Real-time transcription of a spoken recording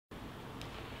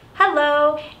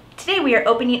Hello! Today we are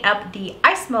opening up the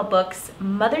I Smell Books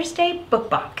Mother's Day book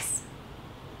box.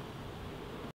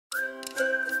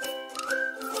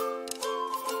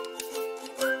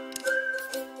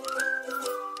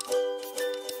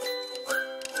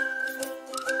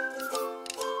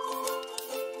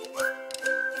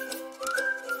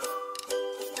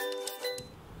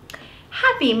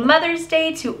 Happy Mother's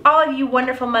Day to all of you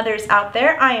wonderful mothers out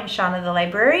there. I am Shauna the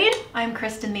librarian. I'm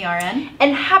Kristen the RN.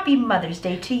 And happy Mother's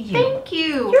Day to you. Thank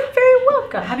you. You're very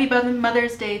welcome. Happy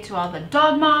Mother's Day to all the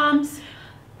dog moms,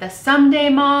 the someday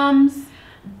moms,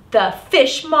 the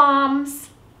fish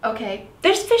moms. Okay.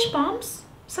 There's fish moms.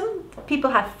 Some people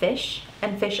have fish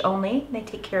and fish only. They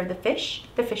take care of the fish.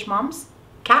 They're fish moms.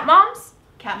 Cat moms.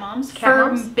 Cat moms. Cat Fur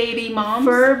moms. baby moms.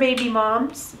 Fur baby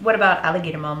moms. What about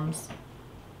alligator moms?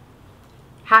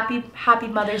 Happy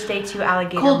Mother's Day to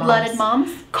alligator Cold-blooded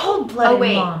moms.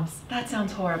 Cold-blooded moms. That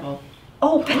sounds horrible.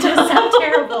 Oh, that does sound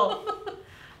terrible.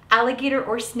 Alligator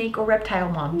or snake or reptile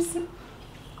moms.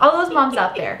 All those moms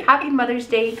out there, happy Mother's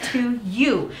Day to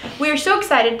you. We are so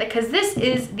excited because this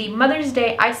is the Mother's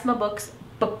Day I Smell Books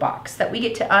book box that we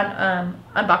get to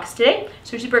unbox today.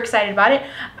 So we're super excited about it.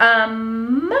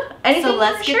 Anything So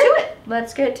let's get to it.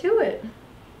 Let's get to it.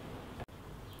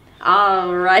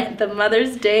 All right, the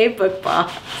Mother's Day book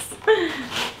box.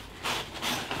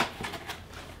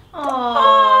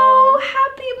 Oh,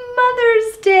 happy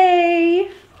Mother's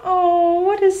Day. Oh,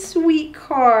 what a sweet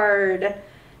card.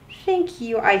 Thank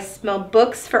you, I Smell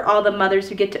Books, for all the mothers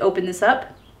who get to open this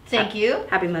up. Thank you.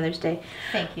 Happy Mother's Day.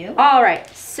 Thank you. All right,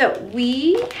 so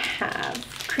we have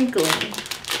crinkling.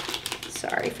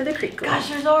 Sorry for the crinkling. Gosh,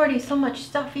 there's already so much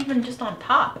stuff even just on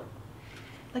top.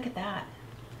 Look at that.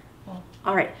 Oh.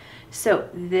 All right, so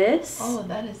this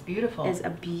That is beautiful. is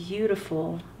a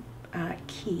beautiful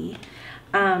key.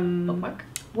 Bookmark?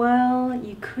 Well,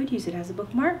 you could use it as a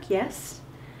bookmark, yes.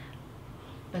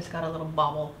 It's got a little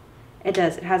bobble. It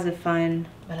does. It has a fun...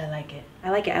 But I like it.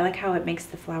 I like it. I like how it makes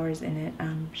the flowers in it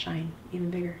shine even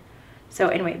bigger. So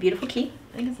anyway, beautiful key.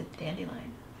 I think it's a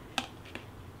dandelion.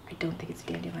 I don't think it's a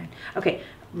dandelion. Okay,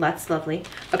 that's lovely.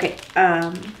 Okay,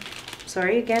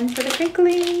 sorry again for the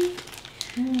crinkling.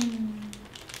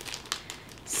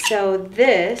 So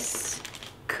this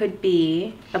could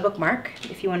be a bookmark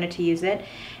if you wanted to use it.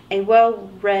 A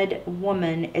well-read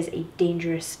woman is a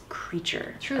dangerous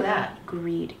creature. True that.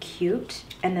 Agreed. Cute.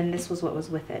 And then this was what was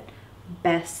with it.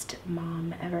 Best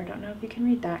mom ever. I don't know if you can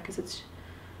read that because it's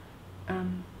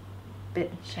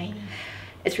bit Shiny.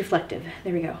 It's reflective.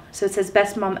 There we go. So it says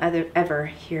best mom ever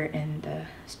here in the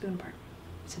spoon part.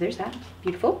 So there's that.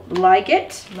 Beautiful. Like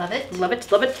it. Love it. Love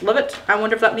it. Love it. Love it. I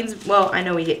wonder if that means, well, I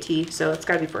know we get tea, so it's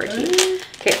got to be for our tea.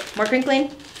 Okay, more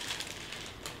crinkling.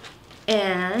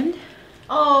 And...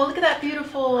 Oh, look at that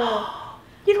beautiful.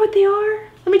 You know what they are?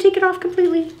 Let me take it off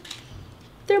completely.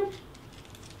 They're...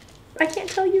 I can't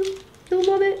tell you. You'll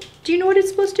love it. Do you know what it's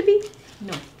supposed to be?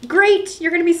 No. Great.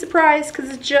 You're going to be surprised because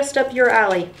it's just up your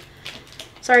alley.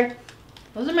 Sorry.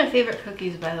 Those are my favorite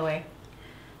cookies, by the way.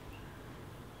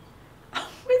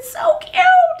 It's so cute.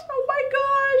 Oh my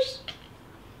gosh.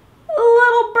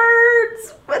 Little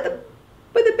birds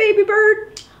with a baby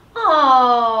bird.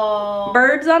 Oh.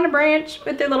 Birds on a branch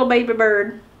with their little baby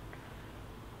bird.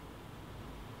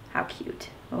 How cute.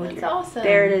 Oh, That's dear. awesome.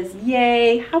 There it is.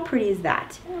 Yay. How pretty is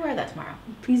that? I'm gonna wear that tomorrow.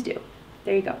 Please do.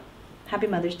 There you go. Happy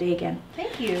Mother's Day again.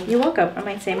 Thank you. You're welcome. I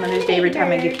might say Mother's Day every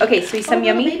time I do. Okay, so some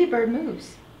little yummy, baby bird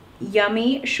moves.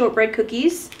 yummy shortbread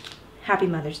cookies. Happy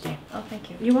Mother's Day. Oh, thank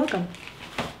you. You're welcome.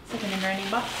 It's like an inverting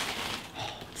box.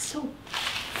 Oh, it's so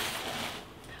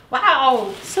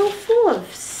Wow. so full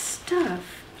of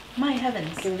stuff. My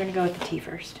heavens. Okay, we're gonna go with the tea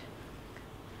first.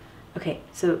 Okay,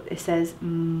 so it says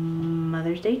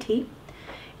Mother's Day tea.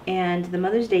 And the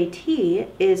Mother's Day tea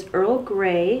is Earl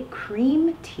Grey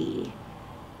cream tea.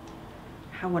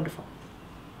 How wonderful.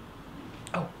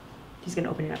 Oh, he's gonna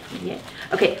open it up for me. Yeah.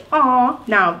 Okay, aw.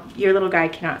 Now, your little guy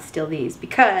cannot steal these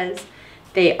because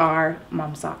they are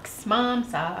mom socks. Mom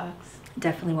socks.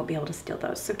 Definitely won't be able to steal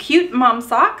those. So cute mom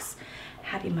socks.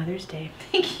 Happy Mother's Day.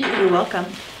 Thank you. You're welcome.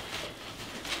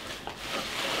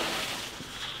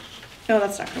 Oh,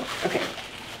 that's not gonna work. Okay.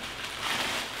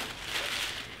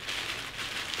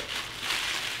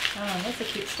 Oh, that's a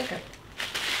cute sticker.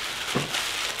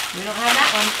 We don't have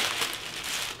that one.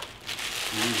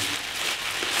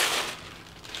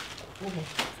 Ooh,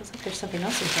 feels like there's something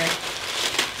else in here.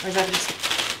 Or is that just...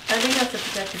 I think that's a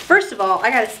protective. First of all, I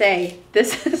gotta say,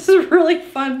 this is really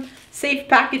fun, safe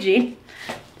packaging.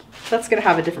 That's gonna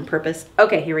have a different purpose.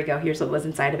 Okay, here we go. Here's what was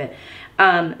inside of it.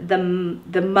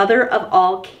 The mother of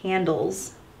all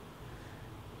candles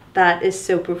That is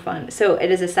super fun. So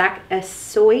it is a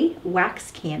soy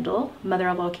wax candle, mother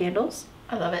of all candles.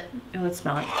 I love it. Oh, let's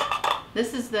smell it.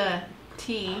 This is the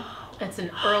tea. It's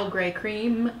an Earl Grey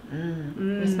cream.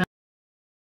 You smell.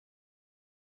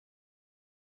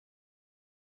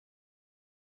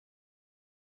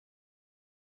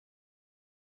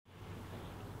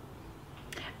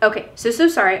 Okay, so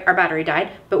sorry our battery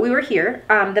died, but we were here.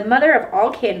 The mother of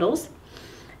all candles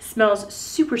smells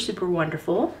super, super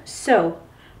wonderful. So,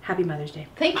 happy Mother's Day.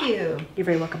 Thank you. You're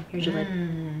very welcome. Here's your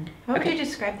lid. How would you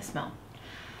describe the smell?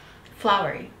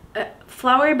 Flowery.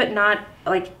 Flowery, but not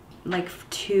like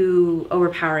too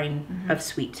overpowering of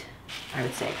sweet, I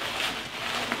would say.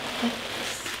 Like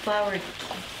flowered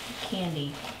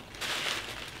candy.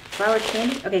 Flowered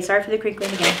candy? Okay, sorry for the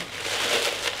crinkling again.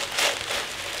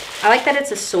 I like that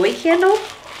it's a soy candle,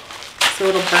 so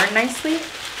it'll burn nicely.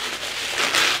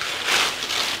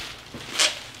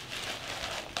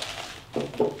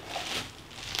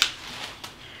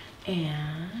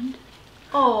 And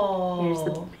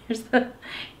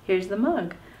here's the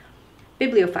mug.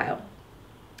 Bibliophile,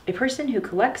 a person who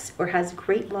collects or has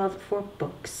great love for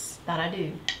books. That I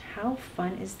do. How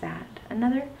fun is that?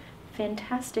 Another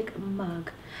fantastic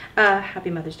mug. Happy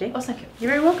Mother's Day. Oh, thank you.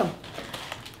 You're very welcome.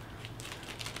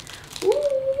 Ooh.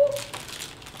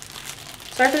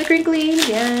 Sorry for the crinkling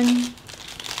again.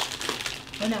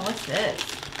 Oh no, what's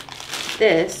this?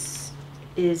 This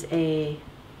is a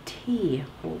tea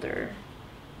holder.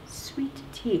 Sweet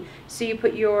tea. So you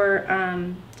put your,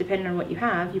 depending on what you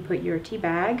have, you put your tea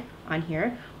bag on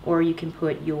here, or you can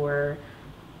put your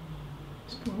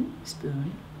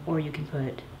spoon, or you can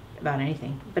put about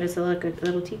anything. But it's a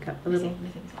little teacup, a little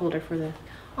holder for the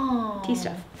tea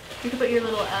stuff. You can put your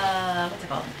little, what's it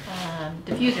called?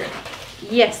 Diffuser.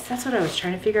 Yes, that's what I was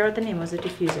trying to figure out what the name was, a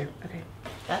diffuser. Okay.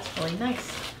 That's really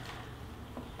nice.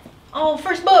 Oh,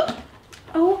 first book.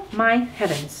 Oh my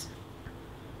heavens.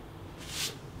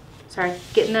 Sorry,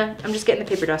 I'm just getting the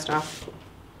paper dust off.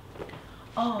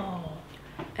 Oh.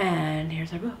 And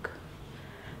here's our book.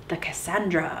 The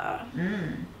Cassandra.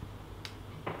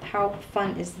 How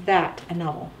fun is that? A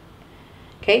novel.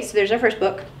 Okay, so there's our first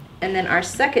book. And then our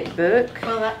second book.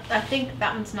 Well, I think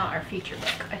that one's not our feature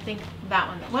book. I think that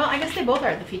one, well, I guess they both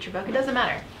are the feature book. It doesn't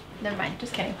matter. Never mind,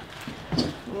 just kidding.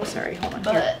 Oh, sorry, hold on.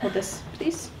 But here, hold this,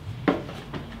 please.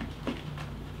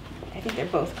 I think they're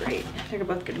both great. They're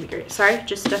both gonna be great. Sorry,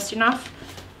 just dusting off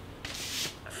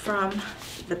from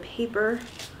the paper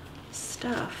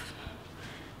stuff.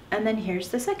 And then here's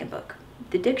the second book.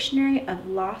 The Dictionary of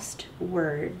Lost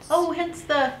Words. Oh, hence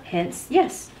the... Hence,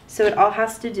 yes. So it all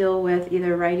has to deal with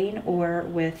either writing or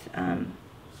with,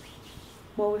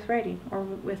 well, with writing or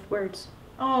with words.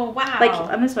 Oh, wow. Like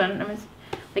on this one,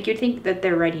 like you'd think that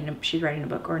she's writing a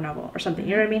book or a novel or something.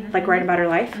 You know what I mean? Like writing about her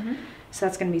life. So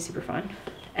that's gonna be super fun.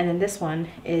 And then this one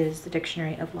is the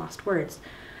Dictionary of Lost Words.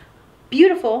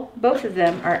 Beautiful. Both of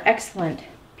them are excellent,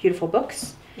 beautiful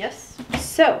books. Yes.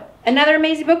 So another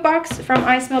amazing book box from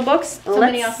I Smell Books. So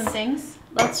many awesome things.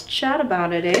 Let's chat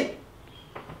about it, eh?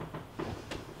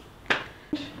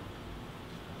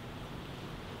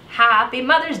 Happy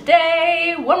Mother's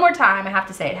Day! One more time, I have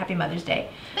to say it. Happy Mother's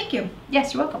Day. Thank you.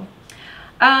 Yes, you're welcome.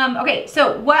 Okay,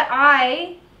 so what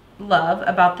I love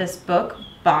about this book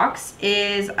box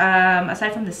is,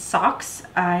 aside from the socks,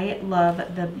 I love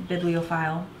the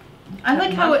bibliophile. I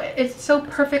like how it so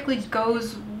perfectly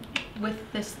goes with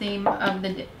this theme of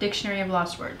the Dictionary of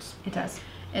Lost Words. It does.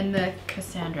 And the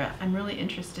Cassandra. I'm really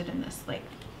interested in this. Like,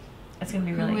 it's gonna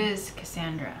be really... Who is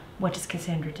Cassandra? What does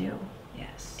Cassandra do?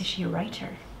 Yes. Is she a writer?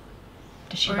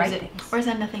 Does she write things? Or is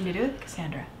that nothing to do with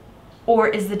Cassandra? Or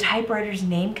is the typewriter's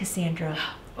name Cassandra?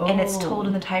 Oh. And it's told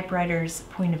in the typewriter's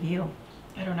point of view?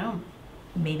 I don't know.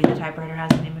 Maybe the typewriter has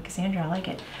the name of Cassandra. I like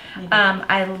it.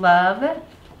 I love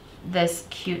this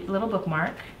cute little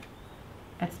bookmark.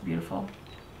 That's beautiful.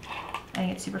 I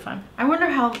think it's super fun. I wonder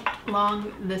how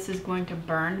long this is going to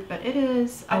burn, but it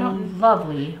is. A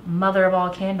lovely mother of all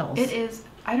candles. It is.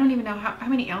 I don't even know how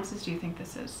many ounces do you think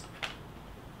this is?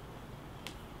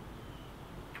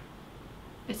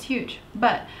 It's huge,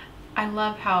 but I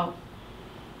love how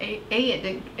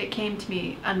it came to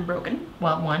me unbroken.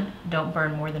 Well, one, don't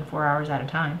burn more than 4 hours at a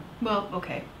time. Well,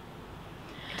 okay.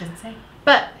 It doesn't say.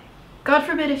 But God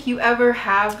forbid if you ever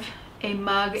have a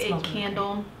mug, a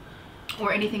candle,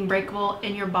 or anything breakable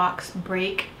in your box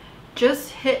break, just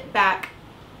hit back,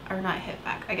 or not hit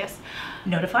back, I guess.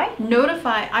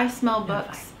 Notify I Smell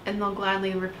Books, and they'll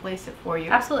gladly replace it for you.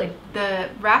 Absolutely. The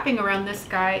wrapping around this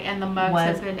guy and the mugs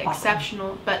has been awesome.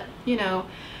 exceptional, but you know,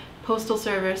 postal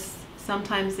service,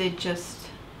 sometimes it just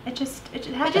happens. It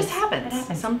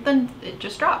happens. Something, it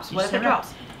just drops. What if it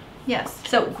drops? Yes.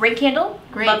 So great candle,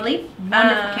 Great. lovely,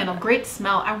 Wonderful candle. Great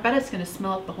smell. I bet it's going to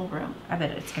smell up the whole room. I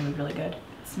bet it's gonna be really good.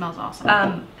 It smells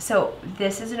awesome. So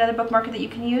this is another book marker that you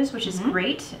can use, which is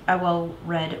great. A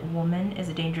well-read woman is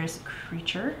a dangerous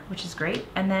creature, which is great.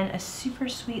 And then a super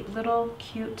sweet little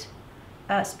cute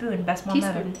spoon, best mom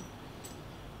ever. Teaspoon.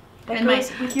 That And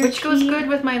goes with your which goes tea good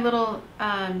with my little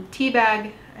tea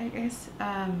bag, I guess.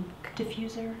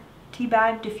 diffuser, tea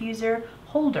bag, diffuser,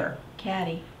 holder,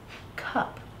 Caddy.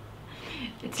 cup,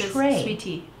 It says tray. sweet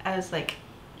tea. I was like,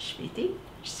 sweet tea?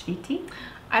 sweet tea,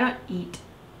 I don't eat.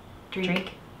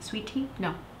 Drink. sweet tea.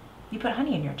 No. You put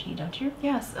honey in your tea, don't you?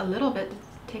 Yes, a little bit to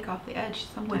take off the edge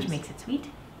sometimes. Which makes it sweet.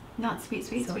 Not sweet,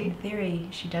 sweet, So sweet. in theory,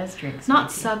 she does drink It's sweet not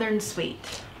tea. southern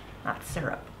sweet. Not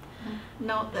syrup.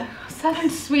 No, the southern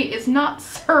sweet is not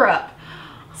syrup.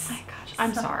 Oh my gosh,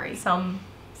 I'm sorry. Some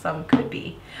could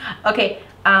be. Okay,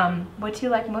 what do you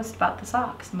like most about the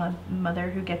socks? Mother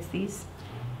who gets these?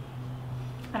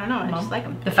 I don't know, I Mom? just like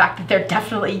them. The fact that they're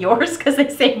definitely yours because they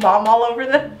say mom all over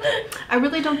them. I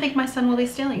really don't think my son will be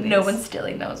stealing these. No one's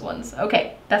stealing those ones.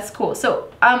 Okay, that's cool.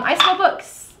 So, I smell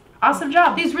books. Awesome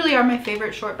job. These really are my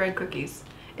favorite shortbread cookies.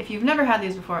 If you've never had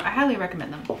these before, I highly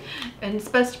recommend them. And it's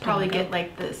best to probably get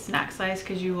like the snack size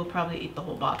because you will probably eat the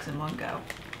whole box in one go.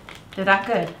 They're that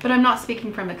good. But I'm not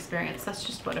speaking from experience. That's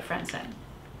just what a friend said.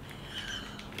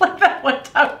 Like that one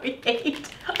time we ate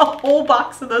a whole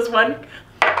box of those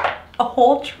a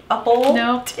whole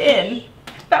No. tin.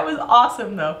 That was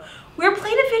awesome though. We were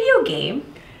playing a video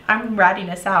game. I'm ratting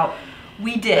us out.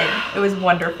 We did. It was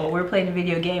wonderful. We were playing a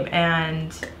video game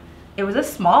and it was a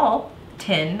small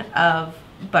tin of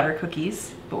butter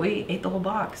cookies, but we ate the whole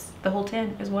box, the whole tin.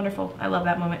 It was wonderful. I love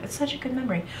that moment. It's such a good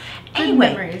memory. Anyway,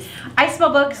 memories. I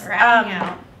smell books. Wrapping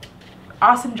out.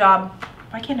 Awesome job.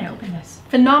 Why can't I open this?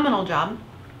 Phenomenal job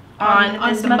on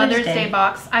this the Mother's Day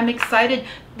box. I'm excited.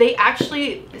 They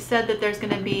actually said that there's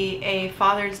going to be a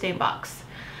Father's Day box.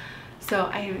 So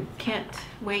I can't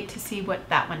wait to see what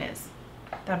that one is.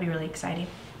 That'll be really exciting.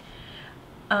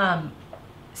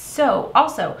 So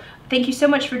also, thank you so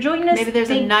much for joining us. Maybe there's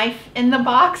a knife in the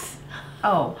box.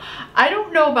 Oh, I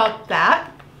don't know about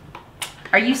that.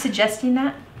 are you suggesting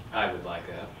that? I would like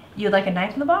that. You'd like a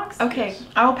knife in the box? Okay, Yes.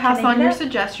 I'll pass Can I on do your that?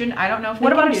 suggestion. I don't know if What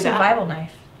they about can a do that. survival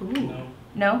knife? Ooh, No,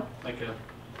 No? like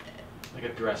a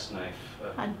dress knife.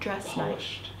 a dress knife.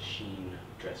 Polished sheen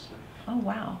dress knife. Oh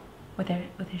wow. With a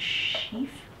sheath?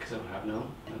 Because I don't have no,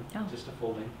 Oh. just a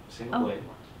folding single Oh. blade.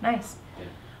 Nice. Yeah.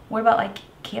 What about like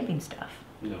camping stuff?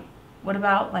 No, What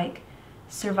about like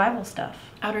survival stuff?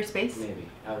 Outer space? maybe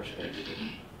outer space.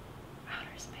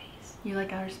 Outer space. You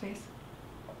like outer space?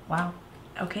 Wow.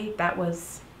 Okay, that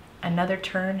was another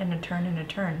turn and a turn and a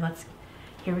turn.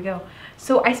 Here we go.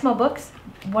 So I smell books.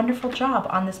 Wonderful job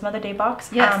on this Mother Day box.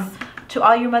 Yes. To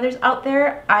all your mothers out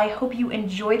there, I hope you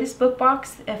enjoy this book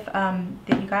box if that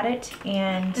you got it.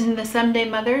 And And the someday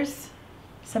mothers?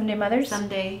 someday mothers.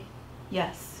 Someday,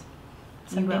 yes.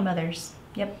 you Someday will. mothers.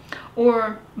 Yep.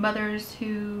 Or mothers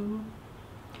who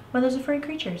Mothers of furry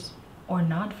creatures or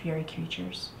non-furry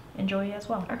creatures. Enjoy as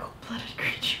well. are cold-blooded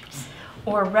creatures.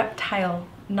 Or reptile,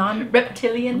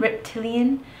 Reptilian.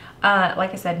 reptilian,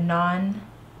 like I said,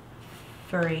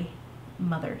 non-furry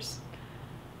mothers.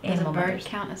 Does a Animal bird mothers.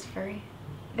 count as furry?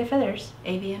 They're feathers.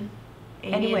 Avian?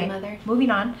 Anyway, mother?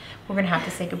 moving on. We're going to have to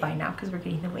say goodbye now because we're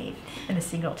getting the wave and the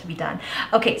signal to be done.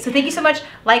 Okay, so thank you so much.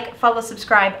 Like, follow,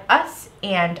 subscribe us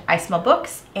and I Smell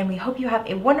Books. And we hope you have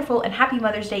a wonderful and happy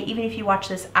Mother's Day, even if you watch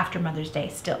this after Mother's Day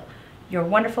still. You're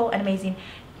wonderful and amazing.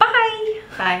 Bye!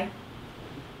 Bye.